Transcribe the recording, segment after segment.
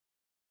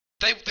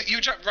Right,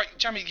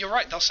 Jamie, you're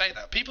right. They'll say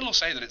that. People will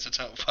say that it's a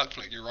total fuck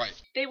flick. You're right.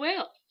 They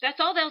will. That's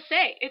all they'll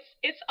say.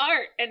 It's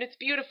art and it's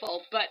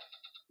beautiful, but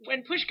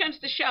when push comes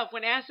to shove,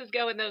 when asses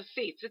go in those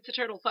seats, it's a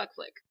turtle fuck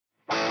flick.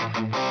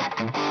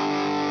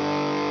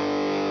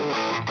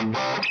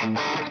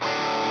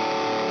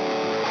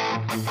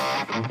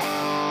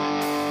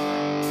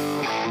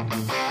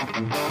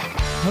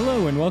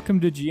 Hello and welcome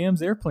to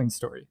GM's Airplane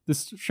Story, the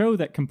show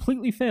that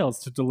completely fails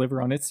to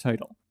deliver on its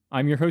title.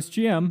 I'm your host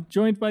GM,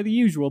 joined by the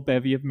usual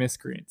bevy of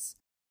miscreants.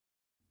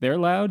 They're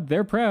loud,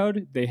 they're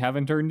proud, they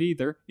haven't earned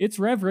either. It's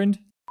Reverend.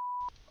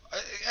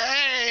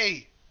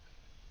 Hey!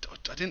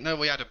 I didn't know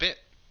we had a bit.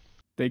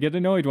 They get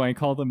annoyed when I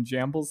call them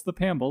Jambles the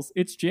Pambles.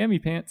 It's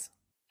Jammypants.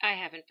 I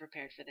haven't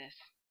prepared for this.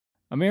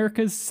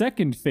 America's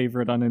second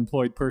favorite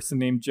unemployed person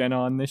named Jenna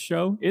on this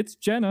show. It's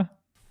Jenna.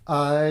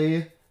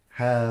 I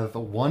have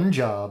one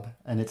job,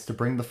 and it's to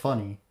bring the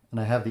funny, and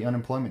I have the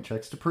unemployment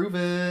checks to prove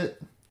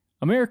it.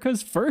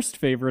 America's first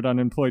favorite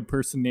unemployed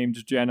person named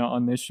Jenna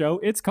on this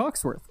show. It's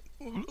Coxworth.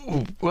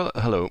 Well,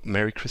 hello.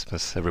 Merry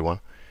Christmas,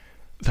 everyone.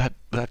 That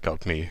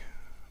got me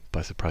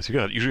by surprise.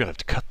 You're gonna have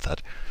to cut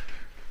that.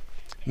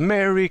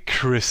 Merry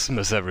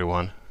Christmas,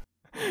 everyone.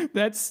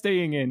 That's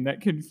staying in.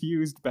 That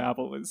confused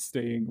babble is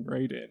staying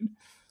right in.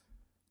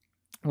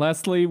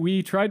 Lastly,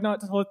 we tried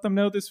not to let them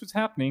know this was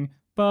happening,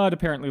 but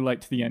apparently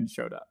LightToTheEnd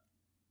showed up.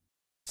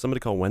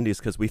 Somebody call Wendy's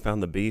because we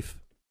found the beef.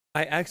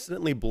 I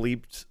accidentally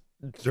bleeped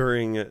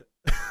during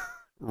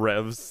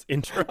Rev's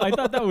intro. I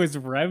thought that was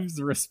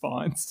Rev's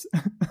response.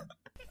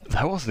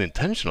 That wasn't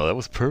intentional. That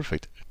was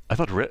perfect. I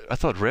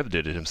thought Rev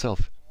did it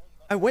himself.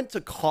 I went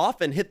to cough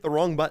and hit the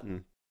wrong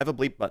button. I have a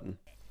bleep button.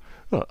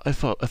 Well, I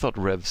thought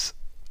Rev's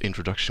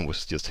introduction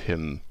was just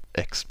him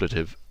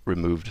expletive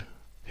removed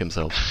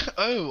himself.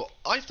 Oh,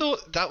 I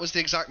thought that was the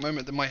exact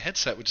moment that my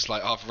headset would just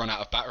like, I've run out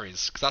of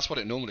batteries, because that's what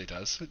it normally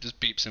does. It just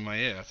beeps in my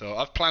ear. I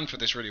thought, I've planned for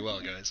this really well,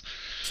 guys.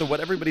 So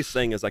what everybody's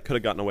saying is I could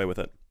have gotten away with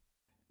it.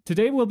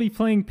 Today we'll be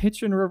playing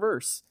Pitch in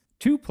Reverse.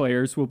 2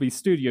 players will be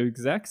studio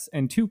execs,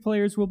 and 2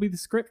 players will be the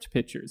script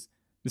pitchers.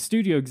 The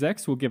studio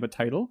execs will give a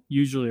title,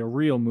 usually a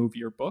real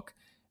movie or book,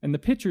 and the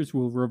pitchers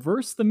will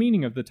reverse the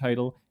meaning of the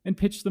title and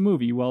pitch the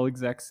movie while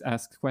execs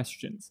ask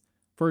questions.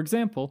 For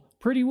example,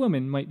 Pretty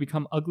Woman might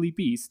become Ugly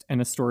Beast, and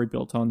a story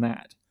built on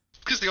that.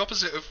 Because the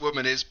opposite of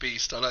woman is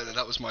beast. I like that.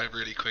 That was my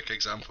really quick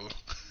example.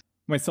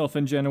 Myself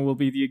and Jenna will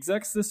be the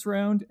execs this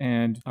round,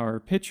 and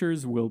our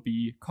pitchers will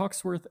be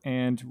Coxworth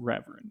and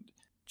Reverend.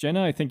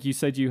 Jenna, I think you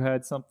said you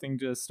had something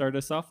to start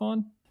us off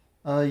on?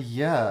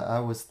 Yeah, I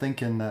was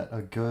thinking that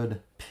a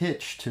good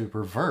pitch to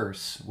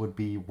reverse would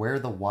be Where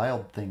the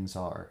Wild Things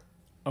Are.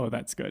 Oh,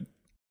 that's good.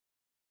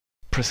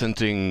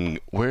 Presenting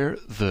Where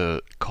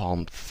the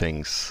Calm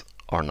Things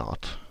Are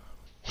Not.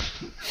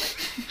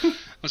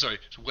 I'm sorry,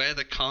 where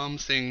the calm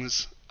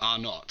things are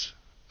not.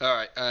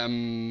 Alright,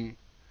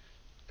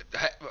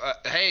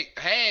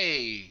 hey,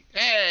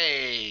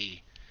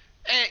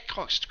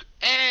 Cox,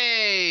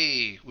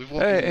 hey!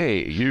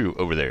 Hey, you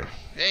over there.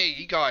 Hey,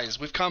 you guys,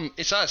 we've come,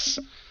 it's us.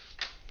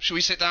 Should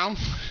we sit down?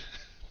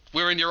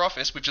 We're in your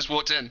office, we've just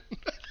walked in.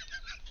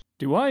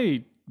 Do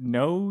I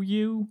know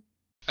you?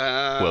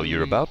 Well,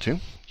 you're about to.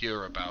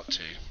 You're about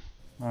to.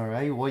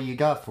 Alright, what you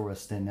got for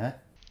us then, eh?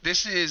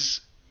 This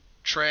is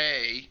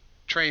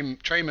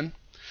Trayman.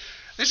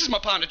 This is my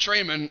partner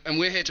Trayman, and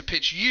we're here to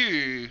pitch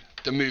you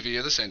the movie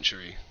of the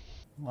century.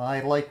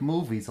 I like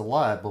movies a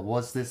lot, but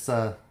what's this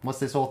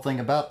whole thing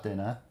about then,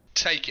 eh?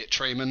 Take it,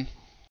 Trayman.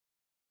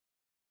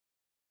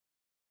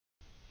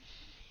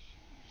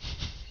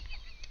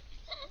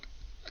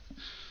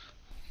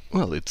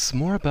 Well, it's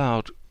more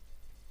about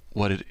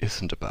what it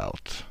isn't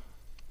about.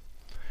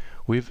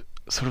 We've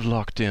sort of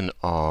locked in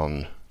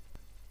on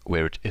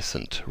where it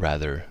isn't,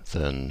 rather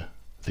than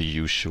the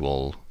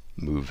usual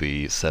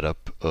movie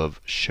setup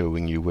of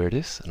showing you where it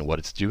is and what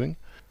it's doing.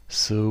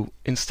 So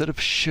instead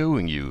of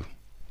showing you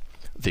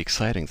the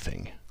exciting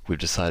thing, we've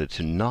decided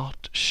to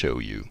not show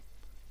you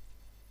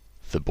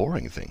the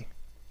boring thing,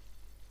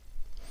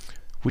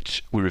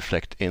 which we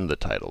reflect in the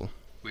title.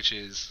 Which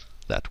is?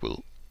 That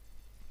will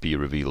be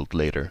revealed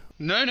later.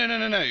 No.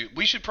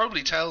 We should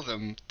probably tell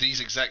them,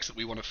 these execs that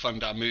we want to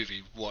fund our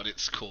movie, what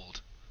it's called.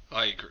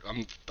 I agree.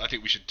 I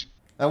think we should.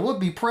 That would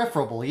be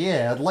preferable,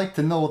 yeah. I'd like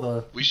to know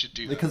the... We should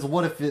do that. Because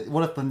what if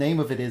the name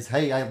of it is,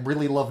 hey, I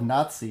really love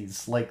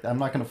Nazis? Like, I'm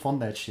not going to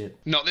fund that shit.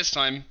 Not this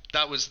time.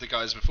 That was the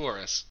guys before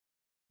us.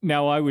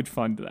 Now I would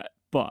fund that,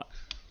 but...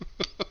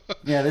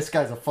 Yeah, this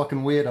guy's a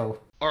fucking weirdo.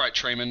 Alright,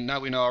 Trayman, now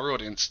we know our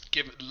audience.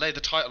 Lay the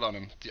title on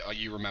him,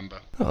 you remember.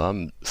 Oh,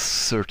 I'm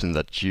certain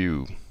that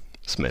you,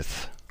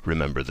 Smith,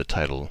 remember the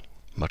title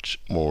much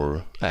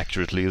more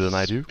accurately than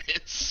I do.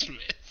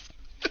 Smith.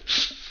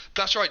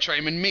 That's right,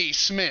 Trayman. Me,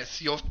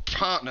 Smith, your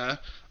partner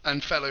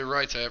and fellow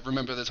writer,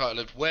 remember the title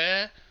of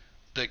Where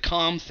the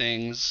Calm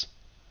Things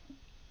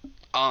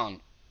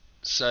Aren't.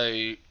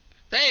 So,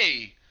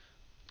 hey,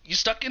 you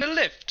stuck in a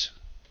lift.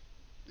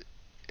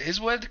 Here's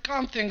where the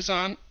calm things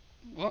aren't.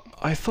 What?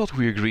 I thought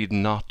we agreed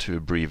not to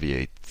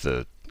abbreviate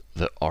the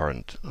the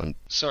aren't.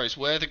 Sorry, it's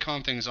where the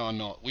calm things are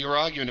not. We were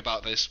arguing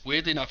about this,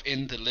 weirdly enough,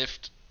 in the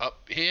lift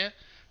up here,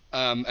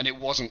 and it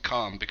wasn't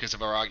calm because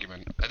of our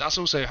argument. That's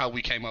also how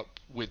we came up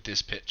with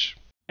this pitch.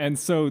 And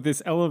so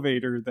this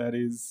elevator that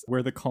is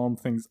where the calm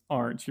things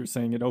aren't, you're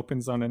saying it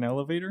opens on an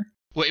elevator?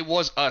 Well, it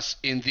was us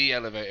in the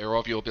elevator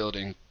of your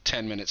building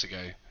 10 minutes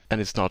ago.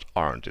 And it's not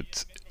aren't,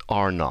 it's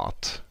are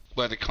not.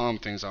 Where the calm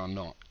things are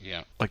not,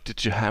 yeah. Like,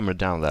 did you hammer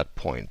down that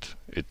point?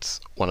 It's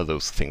one of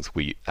those things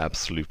we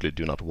absolutely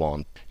do not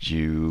want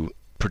you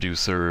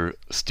producer,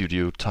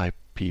 studio type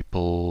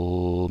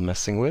people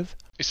messing with.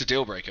 It's a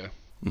deal breaker.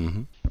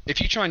 Mm-hmm.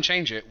 If you try and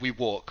change it, we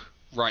walk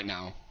right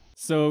now.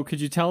 So could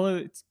you tell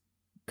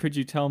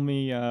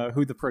me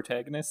who the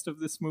protagonist of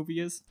this movie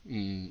is?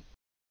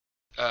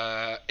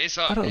 It's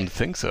I don't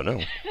think so,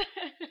 no.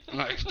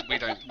 No, we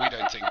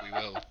don't think we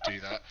will do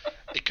that.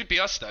 It could be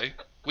us though.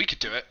 We could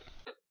do it.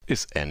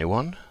 Is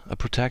anyone a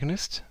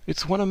protagonist?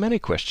 It's one of many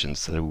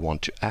questions that we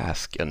want to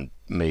ask and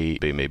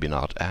maybe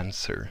not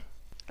answer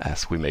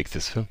as we make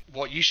this film.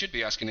 What you should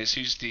be asking is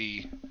who's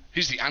the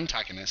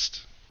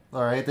antagonist?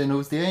 Alright, then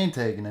who's the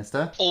antagonist,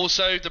 huh?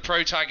 Also the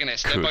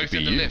protagonist. They're Could both be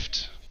in the you.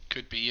 lift.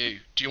 Could be you.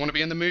 Do you want to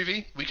be in the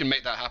movie? We can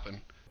make that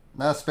happen.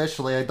 Not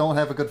especially, I don't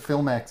have a good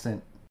film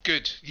accent.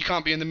 Good. You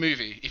can't be in the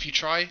movie. If you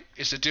try,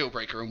 it's a deal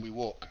breaker and we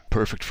walk.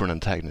 Perfect for an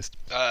antagonist.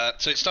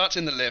 So it starts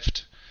in the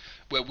lift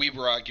where we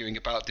were arguing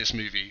about this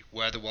movie,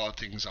 where the wild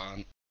things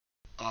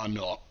are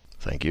not.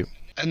 Thank you.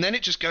 And then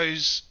it just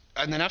goes,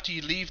 and then after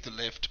you leave the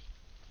lift,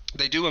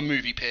 they do a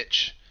movie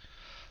pitch,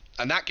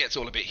 and that gets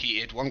all a bit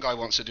heated. One guy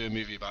wants to do a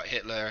movie about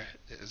Hitler,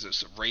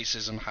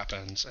 racism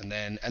happens, and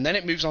then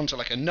it moves on to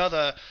like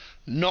another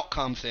not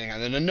calm thing,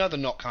 and then another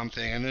not calm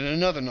thing, and then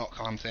another not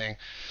calm thing,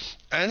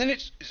 and then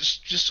it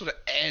just sort of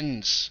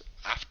ends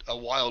after a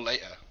while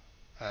later.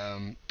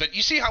 But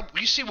you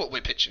see what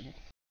we're pitching.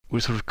 We're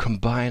sort of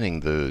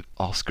combining the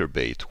Oscar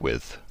bait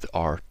with the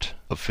art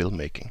of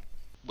filmmaking.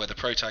 Where the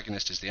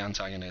protagonist is the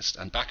antagonist,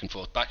 and back and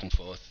forth.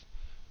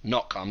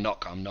 Not calm,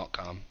 not calm, not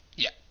calm.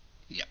 Yep.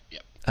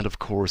 And of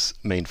course,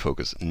 main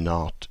focus,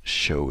 not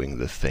showing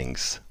the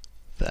things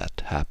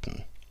that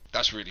happen.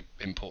 That's really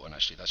important,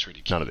 actually. That's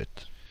really key. None of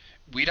it.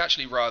 We'd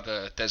actually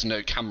rather there's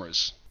no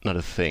cameras. Not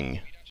a thing.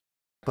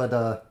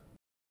 But,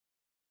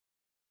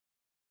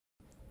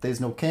 there's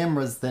no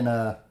cameras, then,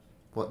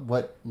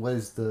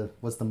 what's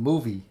the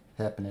movie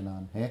happening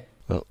on, eh?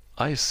 Well,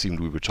 I assumed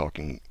we were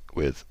talking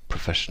with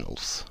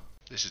professionals.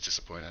 This is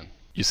disappointing.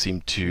 You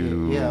seem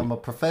to... Yeah, I'm a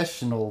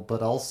professional,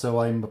 but also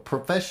I'm a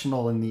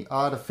professional in the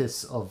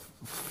artifice of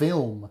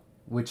film,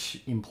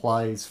 which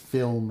implies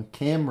film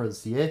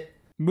cameras, yeah?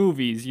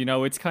 Movies,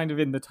 it's kind of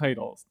in the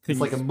title.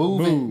 It's like a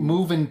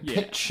moving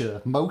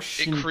picture,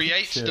 motion It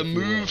creates picture, the if you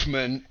will.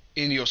 movement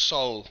in your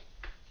soul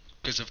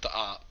because of the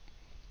art.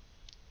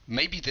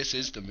 Maybe this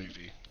is the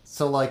movie.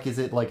 So, like, is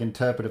it like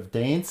interpretive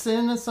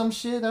dancing or some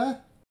shit, huh?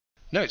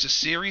 No, it's a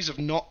series of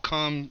not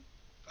calm...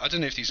 I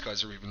don't know if these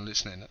guys are even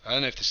listening. I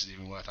don't know if this is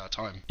even worth our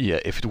time. Yeah,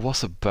 if it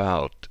was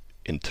about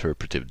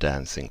interpretive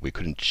dancing, we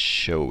couldn't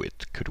show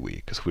it, could we?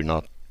 Because we're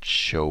not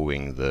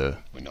showing the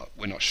We're not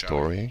showing.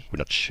 story. We're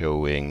not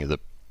showing the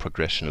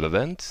progression of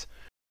events.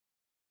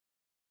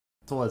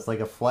 So it's like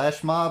a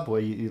flash mob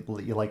where you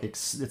like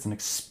it's an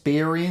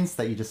experience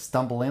that you just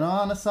stumble in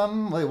on or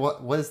something. Like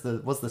what's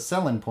the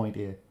selling point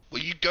here?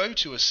 Well, you go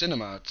to a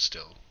cinema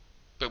still,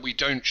 but we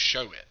don't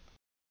show it.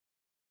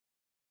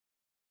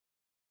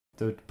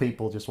 Do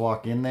people just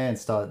walk in there and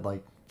start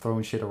like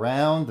throwing shit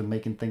around and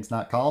making things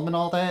not calm and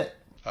all that?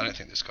 I don't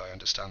think this guy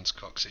understands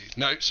Coxie.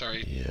 No,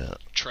 sorry. Yeah.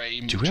 Trey.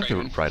 Do we have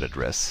the right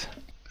address?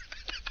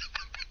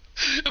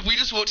 If we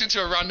just walked into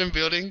a random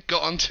building,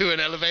 got onto an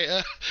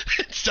elevator,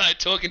 and started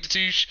talking to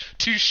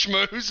two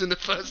schmoes in the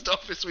first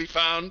office we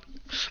found,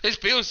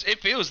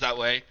 it feels that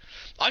way.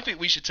 I think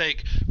we should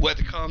take where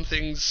the calm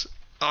things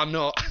are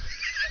not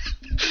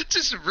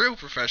to some real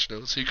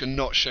professionals who can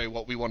not show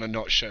what we want to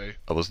not show.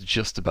 I was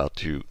just about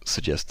to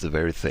suggest the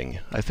very thing.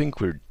 I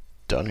think we're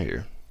done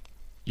here.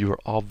 You are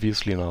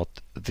obviously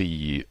not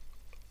the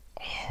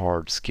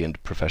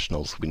hard-skinned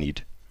professionals we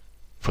need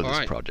for this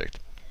Alright. project.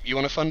 You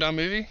want a fun-down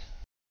movie?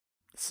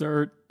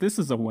 Sir, this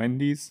is a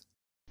Wendy's.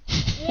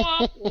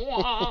 Wah,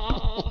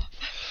 wah.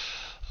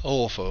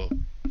 Awful.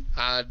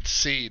 Add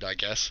seed, I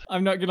guess.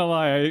 I'm not gonna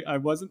lie, I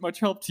wasn't much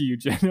help to you,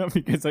 Jenna,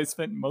 because I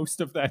spent most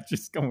of that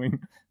just going,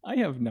 I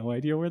have no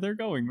idea where they're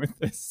going with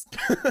this.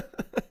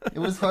 It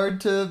was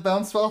hard to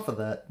bounce off of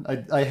that.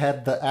 I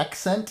had the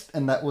accent,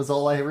 and that was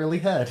all I really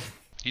had.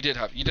 You did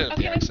have the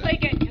Okay, let's accent. play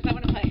again, because I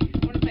want to play. I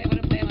want to play.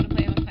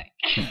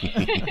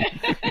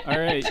 All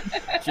right,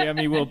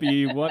 Jammy will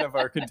be one of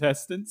our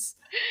contestants.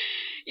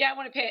 Yeah, I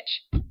want to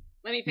pitch.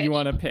 Let me pitch. You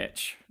want to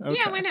pitch? Okay.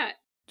 Yeah, why not?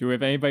 Do we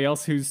have anybody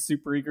else who's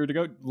super eager to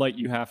go? Light,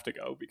 you have to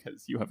go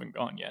because you haven't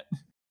gone yet.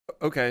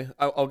 Okay,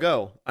 I'll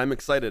go. I'm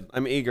excited.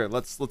 I'm eager.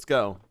 Let's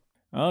go.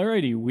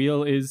 Alrighty,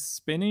 wheel is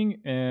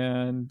spinning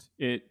and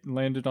it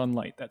landed on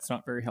Light. That's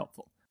not very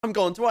helpful. I'm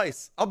going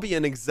twice. I'll be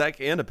an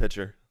exec and a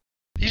pitcher.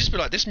 You just be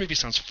like, this movie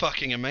sounds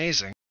fucking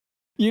amazing.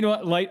 You know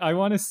what, Light? I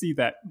want to see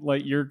that.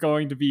 Light, you're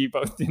going to be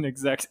both an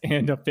exec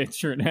and a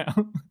pitcher now.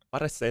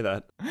 Why'd I say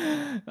that?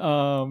 Yeah,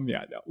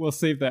 no, we'll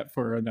save that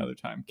for another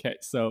time. Okay,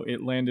 so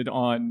it landed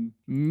on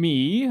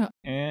me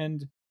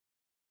and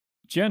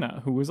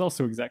Jenna, who was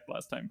also exec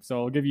last time.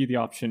 So I'll give you the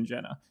option,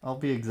 Jenna. I'll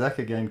be exec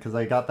again because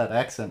I got that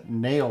accent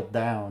nailed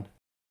down.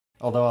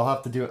 Although I'll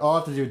have to do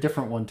a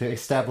different one to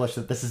establish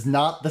that this is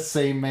not the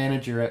same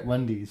manager at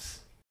Wendy's.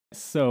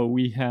 So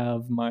we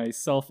have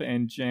myself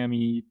and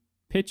Jammy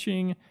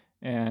pitching,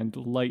 and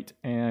Light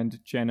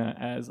and Jenna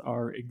as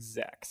our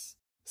execs.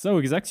 So,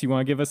 execs, you want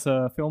to give us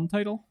a film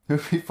title? It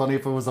would be funny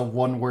if it was a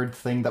one-word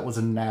thing that was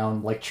a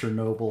noun, like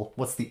Chernobyl.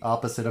 What's the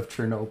opposite of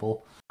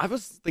Chernobyl? I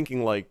was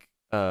thinking like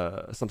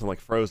something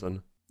like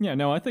Frozen. Yeah,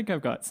 no, I think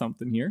I've got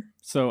something here.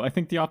 So I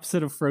think the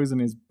opposite of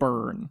Frozen is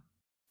burn.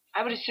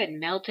 I would have said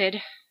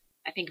melted.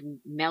 I think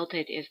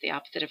melted is the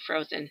opposite of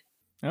frozen.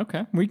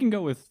 Okay, we can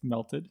go with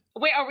melted.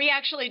 Wait, are we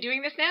actually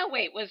doing this now?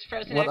 Wait, was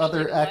frozen What actually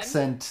other the one?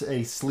 accent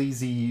a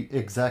sleazy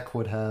exec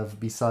would have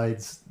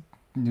besides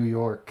New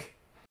York?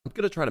 I'm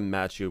gonna try to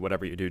match you,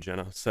 whatever you do,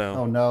 Jenna. So,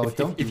 Oh no,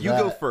 don't do if you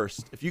go that.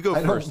 first, I'm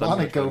I don't want to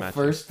gonna try go match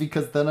first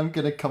because then I'm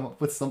gonna come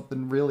up with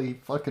something really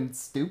fucking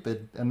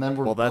stupid, and then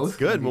we're You. Well, both that's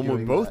good. gonna be We'll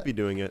doing both that. be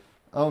doing it.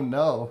 Oh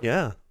no.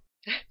 Yeah.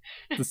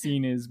 The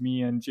scene is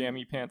me and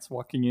Jammypants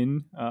walking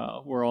in.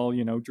 We're all,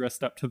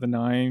 dressed up to the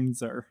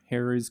nines. Our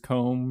hair is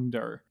combed.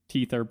 Our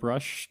teeth are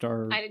brushed.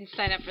 I didn't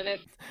sign up for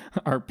this.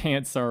 Our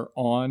pants are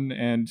on.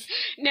 And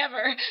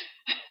Never.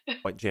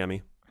 Quite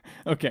jammy.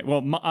 okay,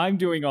 well, I'm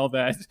doing all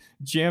that.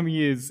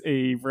 Jammy is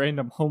a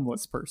random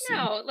homeless person.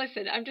 No,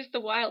 listen, I'm just the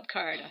wild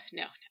card.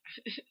 No.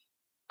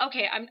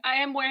 Okay, I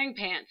am wearing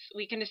pants.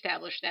 We can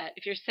establish that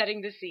if you're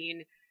setting the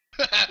scene.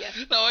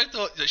 Yes. No, I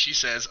thought that she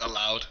says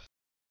aloud.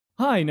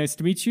 Hi, nice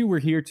to meet you. We're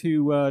here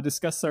to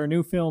discuss our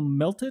new film,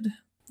 Melted.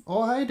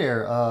 Oh hi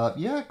there.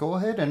 Yeah, go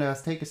ahead and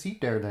take a seat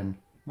there then.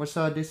 What's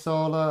this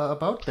all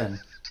about then?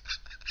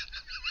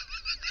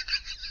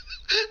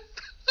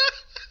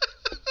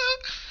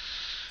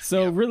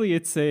 So really,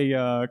 it's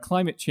a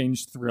climate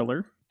change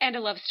thriller. And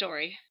a love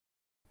story.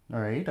 All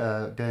right.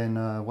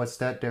 Then what's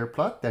that there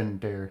plot then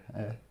there?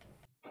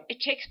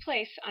 It takes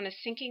place on a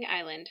sinking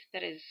island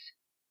that is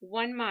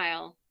 1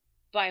 mile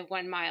by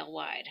 1 mile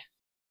wide.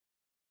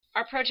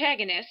 Our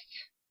protagonists,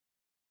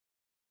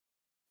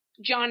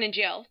 John and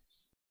Jill.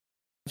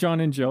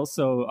 John and Jill.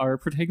 So our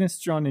protagonists,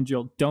 John and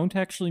Jill, don't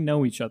actually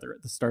know each other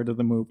at the start of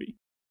the movie.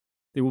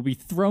 They will be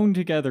thrown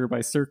together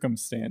by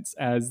circumstance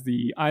as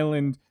the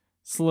island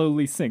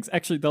slowly sinks.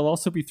 Actually, they'll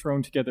also be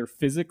thrown together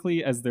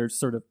physically as they're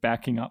sort of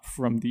backing up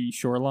from the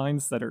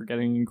shorelines that are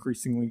getting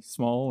increasingly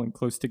small and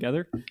close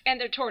together. And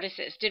they're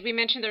tortoises. Did we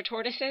mention they're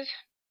tortoises?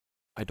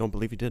 I don't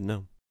believe you did.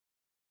 No.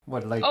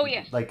 What like? Oh,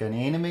 yes. Like an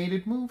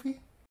animated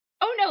movie?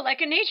 Oh no, like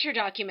a nature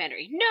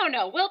documentary.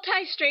 No, we'll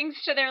tie strings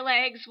to their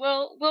legs.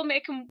 We'll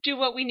make them do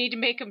what we need to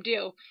make them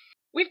do.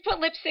 We've put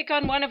lipstick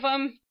on one of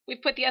them.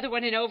 We've put the other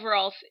one in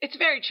overalls. It's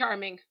very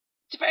charming.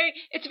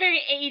 It's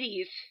very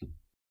 80s.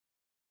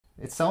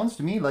 It sounds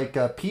to me like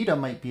PETA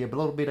might be a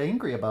little bit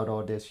angry about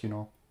all this.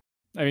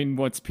 I mean,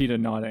 what's PETA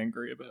not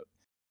angry about?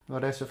 Well,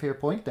 that's a fair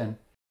point then.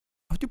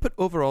 How'd you put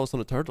overalls on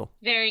a turtle?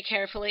 Very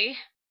carefully.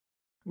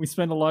 We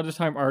spend a lot of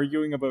time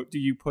arguing about, do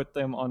you put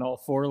them on all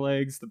four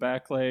legs, the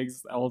back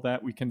legs, all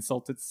that. We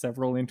consulted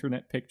several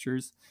internet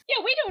pictures.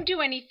 Yeah, we don't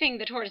do anything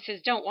the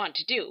tortoises don't want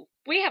to do.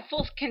 We have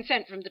full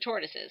consent from the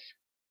tortoises.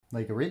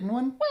 Like a written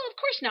one? Well, of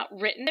course not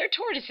written. They're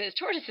tortoises.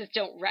 Tortoises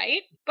don't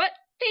write. But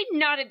they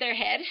nodded their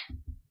head.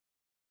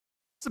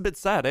 It's a bit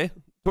sad, eh?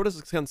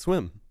 Tortoises can't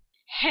swim.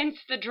 Hence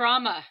the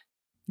drama.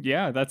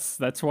 Yeah, that's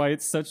why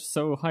it's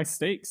so high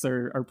stakes.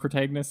 Our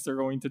protagonists are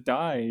going to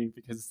die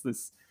because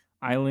this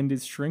island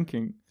is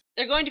shrinking.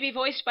 They're going to be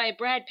voiced by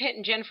Brad Pitt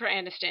and Jennifer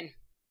Aniston.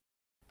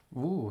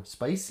 Ooh,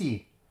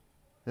 spicy.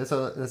 There's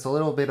a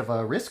little bit of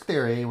a risk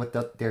there, eh, with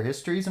their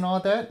histories and all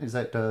that. Is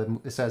that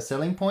a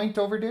selling point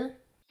over there?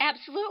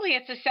 Absolutely,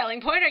 it's a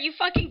selling point. Are you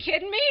fucking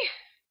kidding me?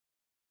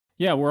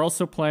 Yeah, we're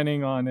also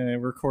planning on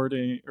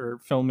recording or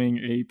filming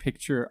a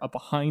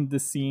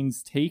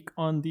behind-the-scenes take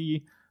on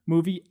the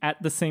movie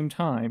at the same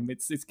time.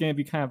 It's going to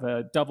be kind of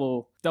a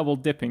double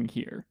dipping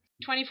here.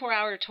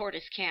 24-hour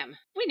tortoise cam.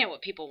 We know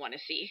what people want to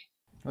see.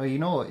 Well,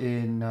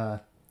 in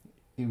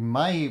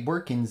my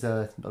workings,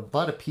 a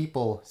lot of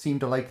people seem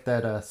to like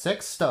that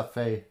sex stuff.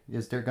 Eh?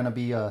 Is there gonna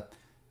be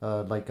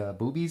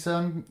boobies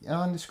on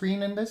the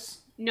screen in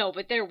this? No,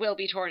 but there will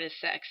be tortoise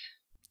sex.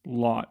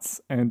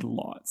 Lots and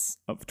lots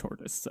of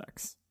tortoise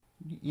sex.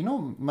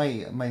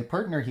 My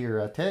partner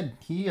here, Ted,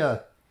 he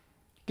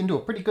can do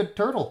a pretty good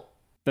turtle.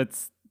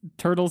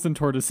 Turtles and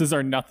tortoises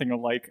are nothing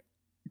alike.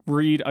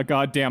 Read a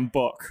goddamn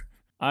book.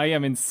 I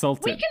am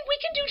insulted. We can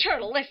do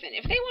turtle. Listen,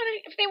 if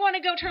they want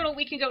to go turtle,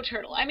 we can go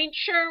turtle. I mean,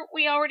 sure,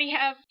 we already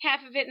have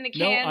half of it in the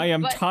can. No, I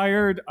am but...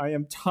 tired. I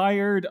am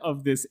tired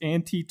of this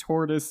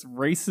anti-tortoise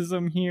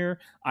racism here.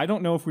 I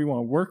don't know if we want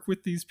to work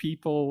with these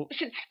people.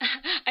 Listen,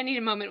 I need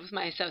a moment with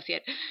my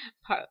associate.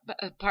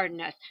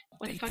 Pardon us.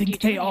 What They the fuck are you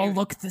think they doing all here?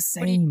 look the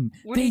same.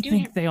 What are you They doing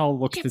think here? they all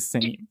look Jim, the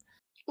same.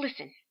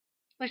 Listen.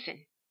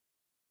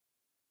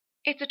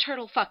 It's a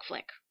turtle fuck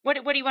flick. What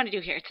do you want to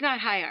do here? It's not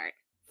high art.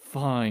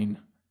 Fine.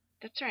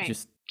 That's right.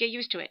 Just get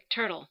used to it.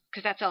 Turtle,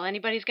 because that's all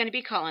anybody's going to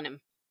be calling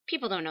him.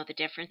 People don't know the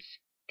difference.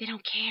 They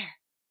don't care.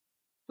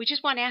 We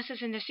just want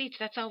asses in the seats.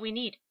 That's all we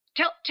need.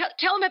 Tell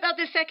them about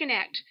the second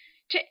act.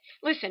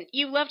 Listen,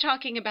 you love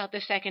talking about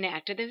the second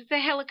act. The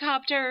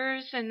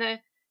helicopters and the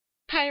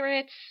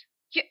pirates.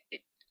 Yeah,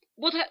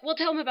 we'll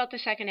tell them about the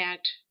second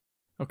act.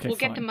 okay. We'll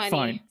Fine, get the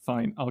money.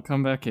 Fine. I'll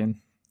come back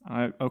in.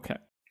 Okay.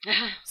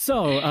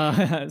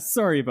 So,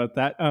 sorry about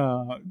that.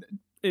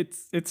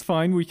 It's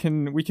fine. We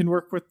can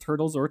work with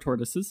turtles or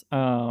tortoises.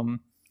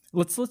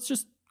 Let's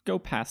just go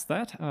past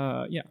that.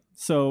 Yeah.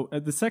 So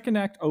the second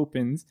act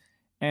opens,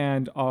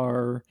 and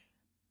our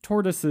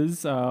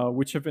tortoises,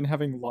 which have been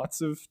having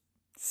lots of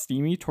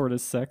steamy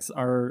tortoise sex,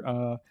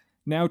 are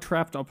now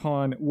trapped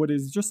upon what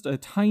is just a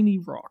tiny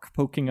rock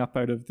poking up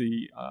out of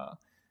the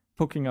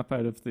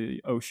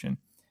ocean.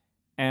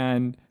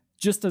 And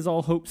just as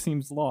all hope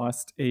seems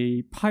lost,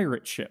 a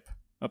pirate ship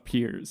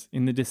appears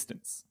in the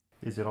distance.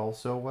 Is it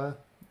also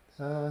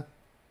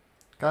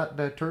got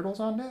the turtles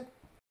on it?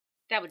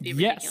 That would be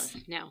Yes.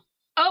 ridiculous. No.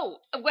 Oh,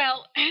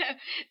 well,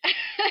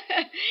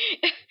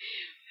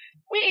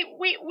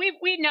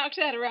 we knocked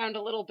that around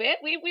a little bit.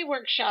 We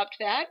workshopped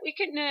that. We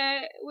can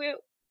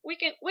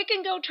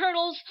go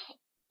turtles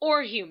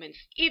or humans.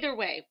 Either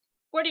way.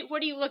 What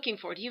are you looking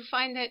for? Do you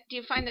find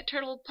that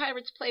turtle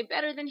pirates play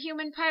better than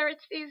human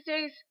pirates these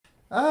days?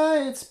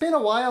 It's been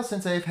a while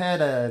since I've had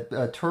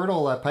a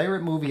turtle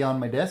pirate movie on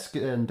my desk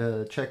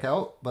and check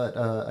out, but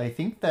I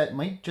think that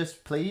might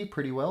just play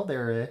pretty well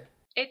there.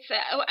 It's.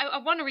 I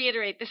want to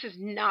reiterate, this is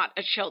not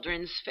a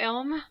children's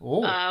film.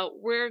 Oh.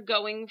 We're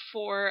going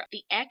for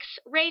the X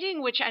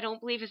rating, which I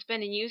don't believe has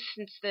been in use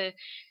since the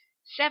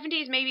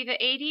 70s, maybe the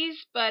 80s,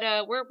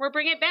 but we're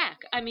bringing it back.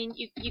 I mean,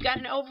 you got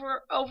an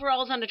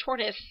overalls on a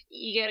tortoise,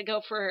 you got to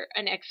go for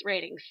an X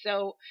rating.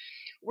 So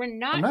we're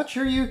not. I'm not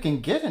sure you can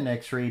get an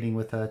X rating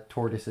with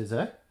tortoises,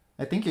 eh?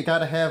 I think you got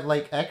to have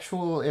like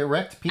actual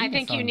erect penis. I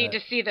think you need to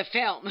see the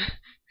film.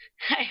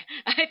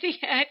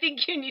 I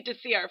think you need to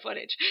see our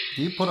footage.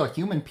 Do you put a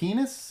human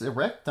penis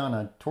erect on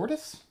a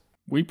tortoise?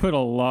 We put a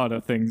lot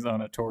of things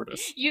on a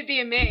tortoise. You'd be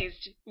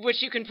amazed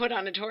what you can put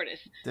on a tortoise.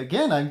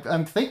 Again,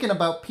 I'm thinking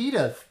about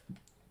PETA.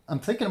 I'm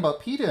thinking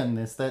about PETA in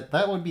this.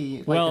 That would be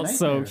like well. A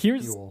So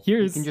here's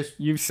you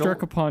you've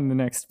struck upon the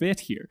next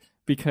bit here,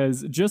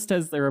 because just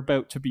as they're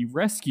about to be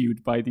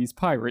rescued by these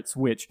pirates,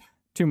 which,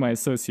 to my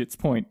associate's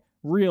point,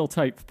 real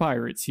type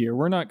pirates here.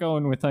 We're not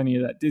going with any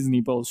of that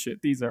Disney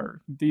bullshit. These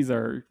are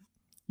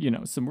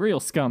some real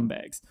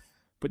scumbags.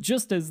 But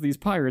just as these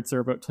pirates are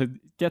about to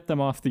get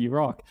them off the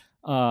rock,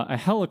 a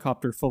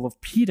helicopter full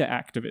of PETA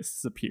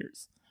activists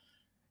appears.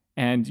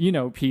 And,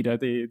 PETA,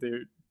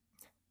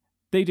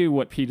 they do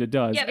what PETA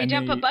does. Yeah, they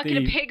dump a bucket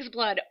of pig's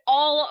blood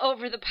all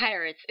over the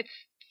pirates. It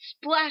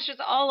splashes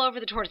all over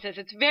the tortoises.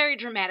 It's very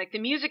dramatic. The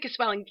music is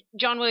swelling.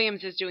 John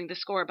Williams is doing the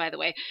score, by the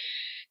way.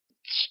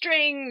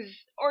 Strings,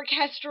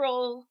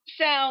 orchestral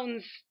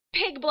sounds,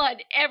 pig blood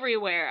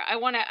everywhere. I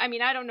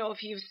don't know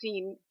if you've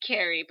seen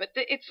Carrie, but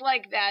it's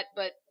like that,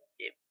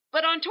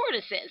 but on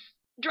tortoises,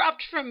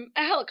 dropped from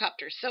a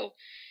helicopter. So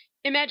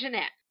imagine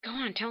that. Go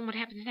on, tell them what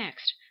happens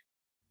next.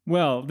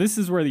 Well, this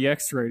is where the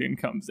X rating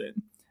comes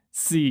in.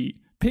 See,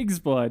 pig's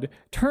blood,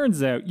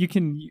 turns out you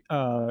can,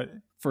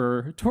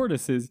 for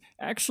tortoises,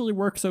 actually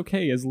works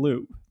okay as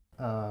lube.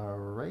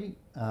 Right.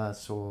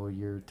 So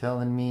you're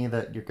telling me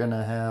that you're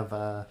gonna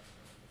have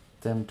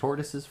them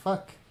tortoises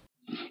fuck?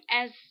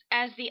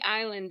 As the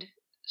island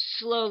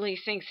slowly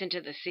sinks into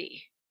the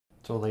sea.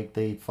 So like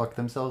they fuck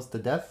themselves to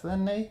death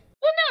then, they?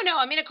 Well, no.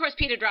 I mean, of course,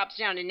 Peter drops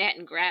down a net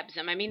and grabs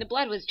them. I mean, the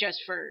blood was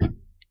just for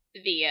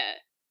the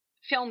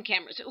film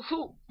cameras,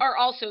 who are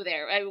also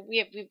there.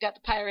 We've got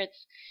the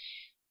pirates,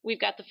 we've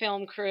got the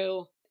film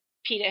crew.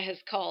 PETA has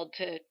called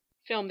to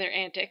film their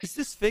antics. Is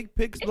this fake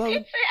pig's blood?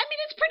 It's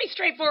pretty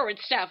straightforward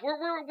stuff.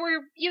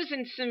 We're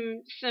using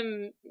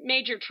some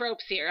major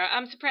tropes here.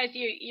 I'm surprised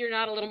you're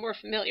not a little more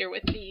familiar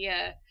with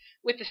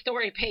the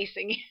story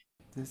pacing.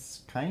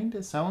 This kind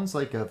of sounds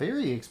like a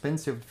very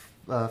expensive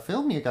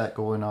film you got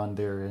going on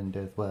there,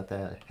 and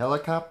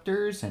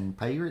helicopters and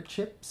pirate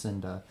ships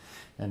and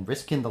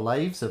risking the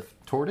lives of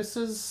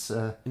tortoises.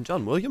 And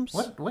John Williams?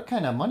 What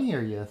kind of money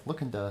are you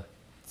looking to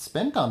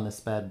spend on this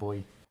bad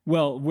boy?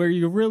 Well, where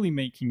you're really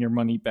making your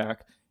money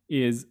back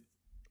is,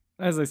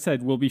 as I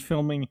said, we'll be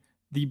filming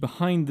the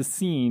behind the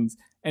scenes,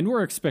 and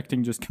we're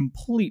expecting just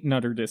complete and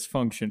utter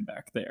dysfunction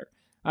back there.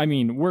 I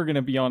mean, we're going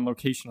to be on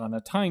location on a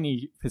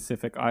tiny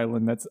Pacific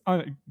island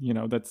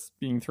that's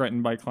being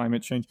threatened by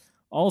climate change,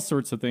 all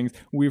sorts of things.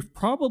 We're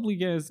probably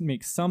going to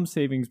make some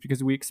savings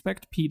because we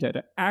expect PETA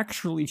to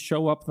actually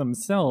show up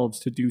themselves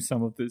to do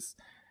some of this,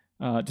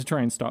 to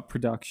try and stop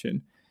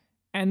production.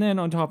 And then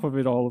on top of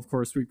it all, of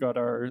course, we've got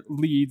our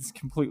leads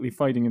completely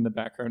fighting in the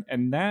background.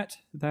 And that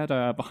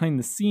behind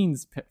the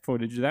scenes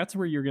footage, that's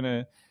where you're going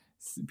to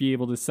be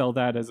able to sell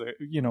that as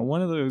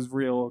one of those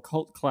real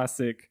cult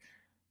classic,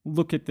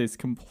 look at this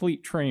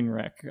complete train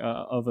wreck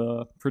of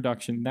a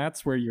production.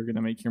 That's where you're going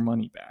to make your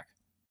money back.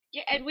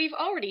 Yeah, and we've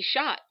already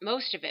shot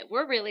most of it.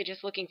 We're really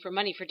just looking for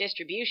money for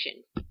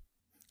distribution.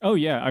 Oh,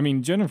 yeah. I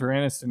mean, Jennifer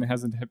Aniston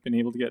hasn't been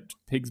able to get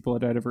pig's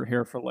blood out of her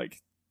hair for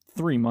like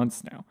 3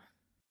 months now.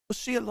 Was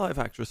she a live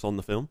actress on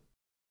the film?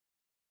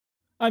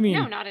 I mean,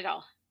 No, not at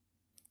all.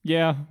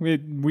 yeah,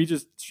 we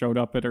just showed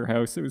up at her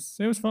house. It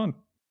was fun.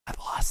 I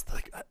lost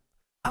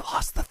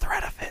the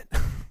thread of it.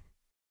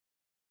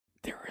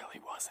 There really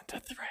wasn't a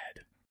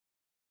thread.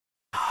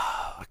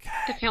 Oh,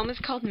 The okay. film is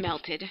called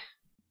Melted.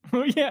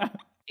 Oh, yeah.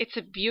 It's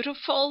a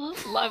beautiful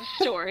love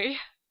story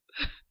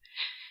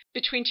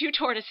between two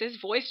tortoises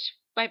voiced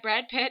by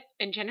Brad Pitt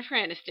and Jennifer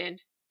Aniston,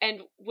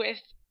 and with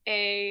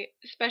a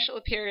special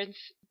appearance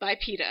by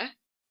PETA.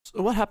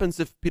 So what happens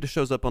if Peter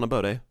shows up on a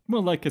boat, eh?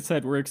 Well, like I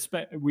said,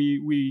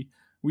 we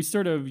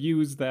sort of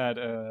use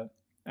that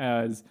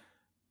as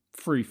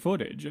free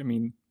footage. I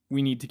mean,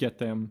 we need to get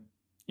them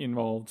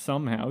involved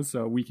somehow,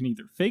 so we can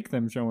either fake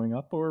them showing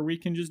up, or we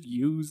can just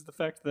use the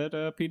fact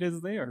that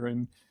PETA's there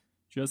and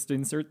just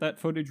insert that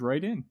footage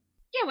right in.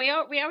 Yeah,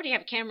 we already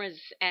have cameras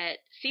at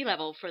sea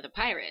level for the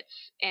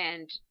pirates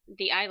and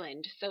the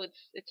island, so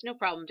it's no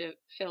problem to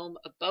film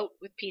a boat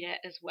with PETA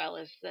as well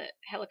as the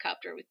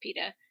helicopter with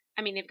PETA.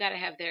 I mean, they've got to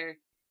have their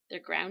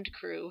ground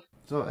crew.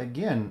 So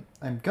again,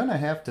 I'm gonna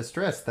have to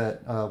stress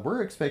that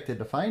we're expected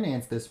to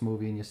finance this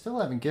movie, and you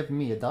still haven't given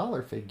me a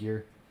dollar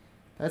figure.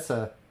 That's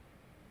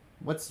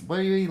what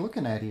are you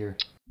looking at here?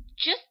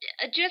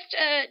 Just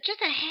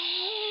a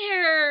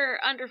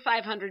hair under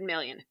 500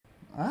 million.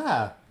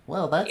 Ah,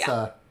 well, that's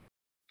Yeah.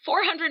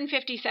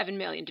 457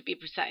 million to be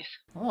precise.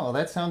 oh,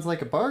 that sounds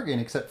like a bargain,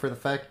 except for the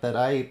fact that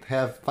I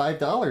have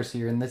 $5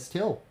 here in this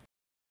till.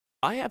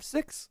 I have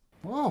 6.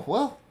 Oh,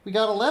 well, we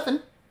got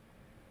 11.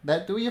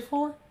 That do you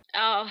for?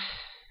 Oh,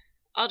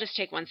 I'll just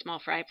take one small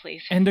fry,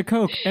 please. And a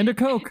Coke. And a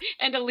Coke.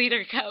 And a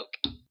liter Coke.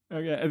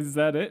 Okay, is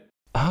that it?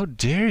 How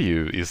dare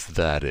you? Is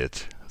that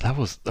it? That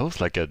was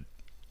like a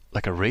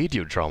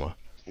radio drama.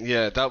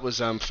 Yeah, that was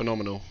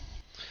phenomenal.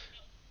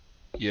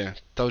 Yeah,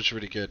 that was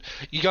really good.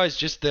 You guys,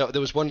 just there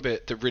was one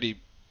bit that really,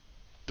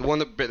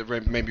 bit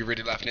that made me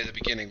really laugh near the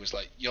beginning was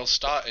like, y'all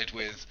started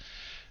with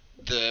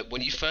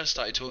when you first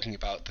started talking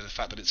about the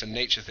fact that it's a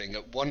nature thing.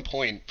 At one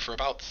point, for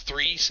about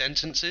 3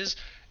 sentences,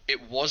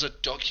 it was a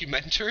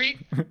documentary.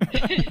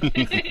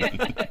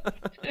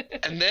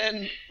 And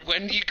then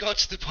when you got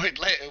to the point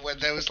later when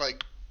there was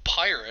like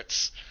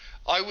pirates,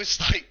 I was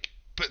like,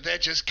 but they're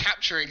just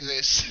capturing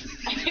this.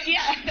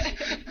 Yeah.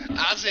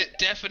 As it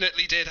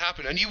definitely did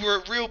happen. And you were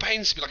at real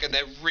pains to be like, and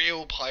they're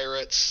real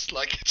pirates.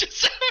 Like, it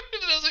just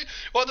happened. I was like,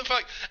 what the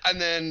fuck?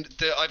 And then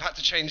I've had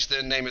to change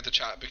the name of the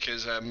chat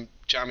because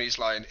Jammy's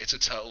line, "It's a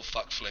turtle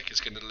fuck flick," is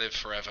going to live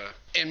forever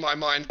in my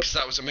mind because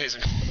that was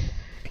amazing.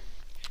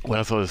 When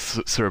I saw the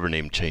server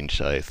name change,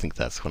 I think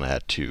that's when I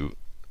had to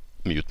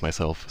mute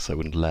myself so I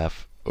wouldn't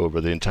laugh over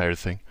the entire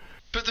thing.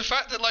 But the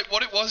fact that, like,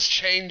 what it was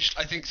changed,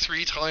 I think,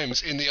 3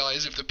 times in the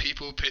eyes of the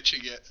people pitching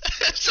it.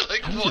 It's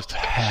like, I'm what? just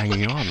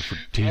hanging on for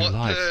dear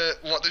life.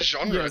 What the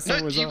genre? Yeah, so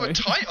no, was you I. were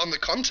tight on the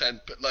content,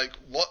 but, like,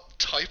 what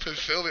type of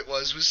film it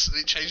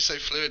changed so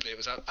fluidly. It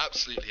was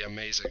absolutely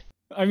amazing.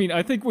 I mean,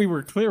 I think we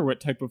were clear what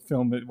type of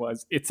film it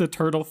was. It's a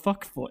turtle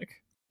fuck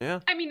flick.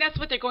 Yeah. I mean, that's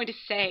what they're going to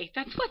say.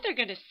 That's what they're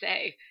going to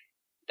say.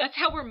 That's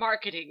how we're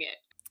marketing it.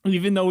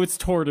 Even though it's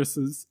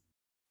tortoises.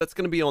 That's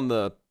gonna be on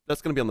the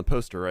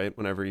poster, right?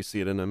 Whenever you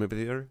see it in a movie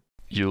theater.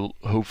 You'll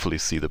hopefully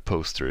see the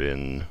poster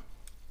in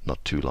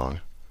not too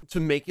long. To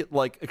make it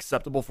like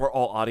acceptable for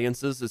all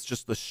audiences, it's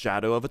just the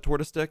shadow of a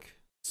tortoise dick.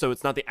 So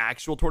it's not the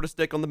actual tortoise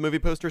dick on the movie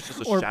poster, it's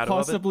just a Or shadow of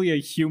it. possibly a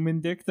human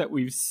dick that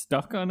we've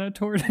stuck on a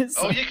tortoise.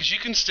 Oh, yeah, because you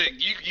can stick...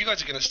 You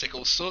guys are going to stick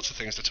all sorts of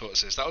things to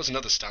tortoises. That was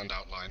another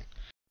standout line.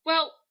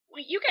 Well,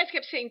 you guys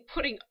kept saying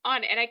putting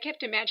on, and I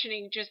kept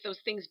imagining just those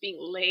things being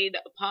laid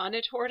upon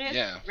a tortoise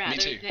Yeah, me rather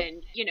too. than,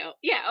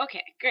 yeah,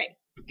 okay, great,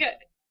 good.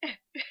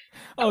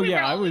 Oh We were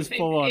yeah, I all on the was same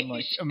full on page.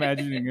 like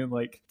imagining it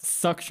like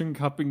suction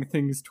cupping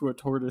things to a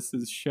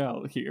tortoise's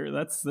shell here.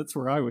 That's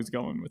where I was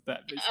going with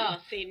that visual. Oh,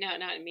 see, no,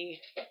 not me.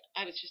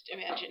 I was just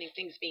imagining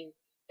things being,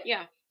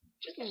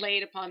 just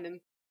laid upon them.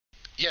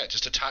 Yeah,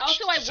 just attached.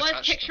 Also, I just was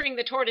attached them. picturing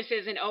the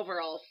tortoises in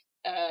overalls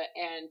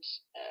and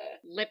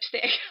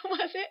lipstick.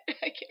 Was it?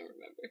 I can't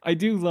remember. I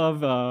do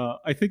love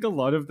I think a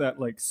lot of that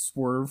like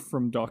swerve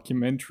from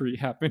documentary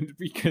happened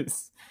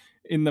because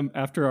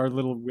after our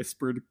little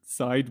whispered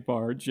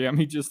sidebar,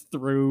 Jammy just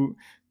threw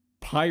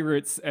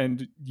pirates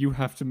and you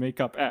have to make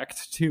up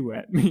act 2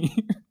 at me.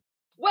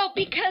 Well,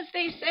 because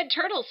they said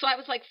turtles, so I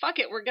was like, "Fuck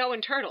it, we're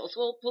going turtles.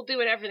 We'll do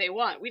whatever they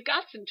want. We've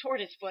got some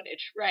tortoise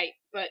footage, right?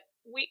 But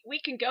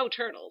we can go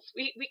turtles.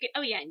 We can.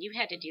 Oh yeah, and you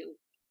had to do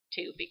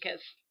 2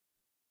 because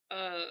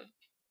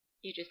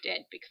you just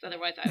did because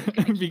otherwise I was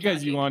gonna keep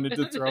Because you talking. wanted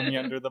to throw me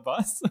under the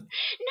bus.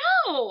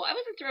 No, I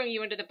wasn't throwing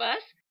you under the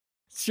bus.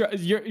 Sure,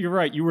 you're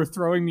right. You were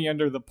throwing me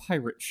under the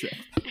pirate ship.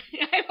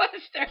 I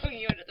was throwing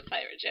you under the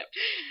pirate ship.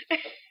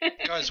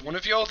 guys, one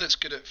of y'all that's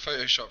good at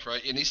Photoshop,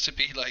 right? It needs to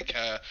be like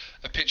a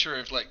picture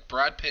of like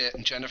Brad Pitt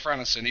and Jennifer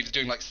Aniston either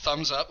doing like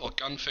thumbs up or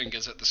gun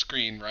fingers at the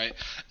screen, right?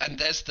 And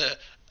there's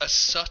a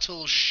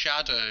subtle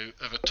shadow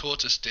of a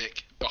tortoise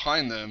dick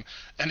behind them,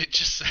 and it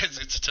just says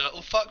it's a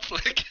turtle fuck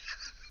flick.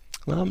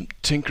 Well, I'm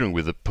tinkering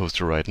with the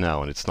poster right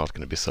now, and it's not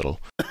going to be subtle.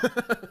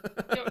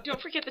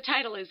 Don't forget the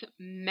title is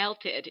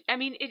Melted. I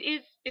mean,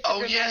 it's a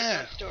dramatic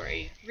love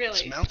story,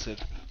 really. It's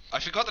Melted. I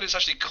forgot that it's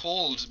actually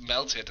called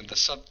Melted in the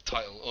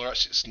subtitle, or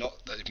actually it's not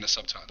even a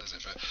subtitle, is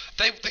it?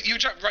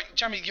 But right,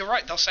 Jamie, you're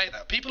right. They'll say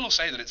that. People will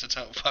say that it's a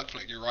turtle fuck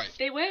flick. You're right.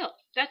 They will.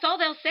 That's all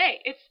they'll say.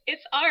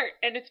 It's art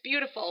and it's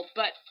beautiful,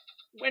 but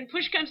when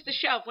push comes to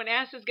shove, when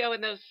asses go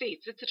in those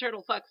seats, it's a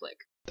turtle fuck flick.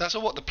 That's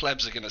what the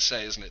plebs are going to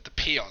say, isn't it? The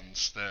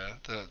peons,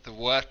 the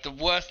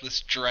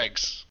worthless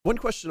dregs. One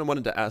question I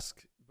wanted to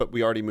ask, but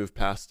we already moved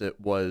past it,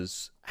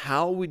 was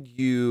how would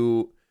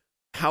you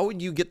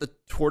get the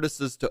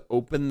tortoises to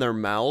open their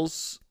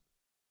mouths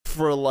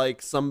for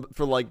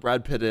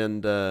Brad Pitt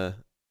and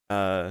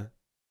Jennifer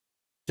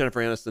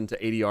Aniston to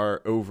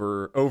ADR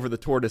over the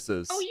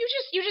tortoises? Oh,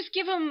 you just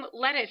give them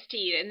lettuce to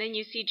eat, and then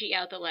you CG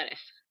out the lettuce.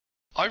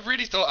 I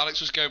really thought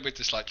Alex was going with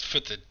this, like, for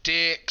the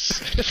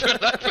dicks.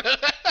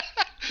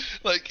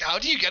 Like, how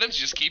do you get them to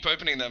just keep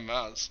opening their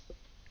mouths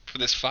for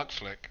this fuck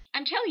flick?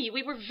 I'm telling you,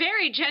 we were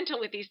very gentle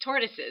with these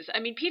tortoises. I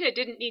mean, PETA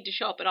didn't need to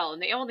show up at all,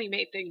 and they only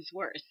made things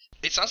worse.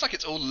 It sounds like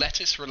it's all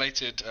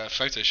lettuce-related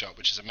Photoshop,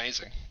 which is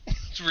amazing.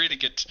 It's really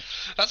good.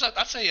 That's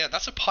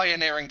a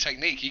pioneering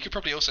technique. You could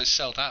probably also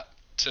sell that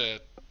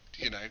to,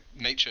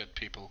 nature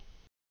people.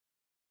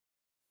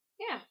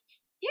 Yeah,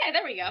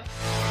 there we go.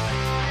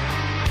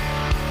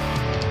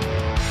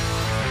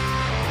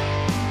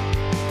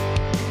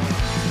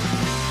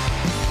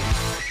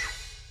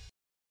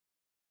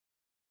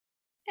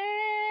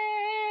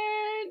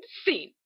 Scene.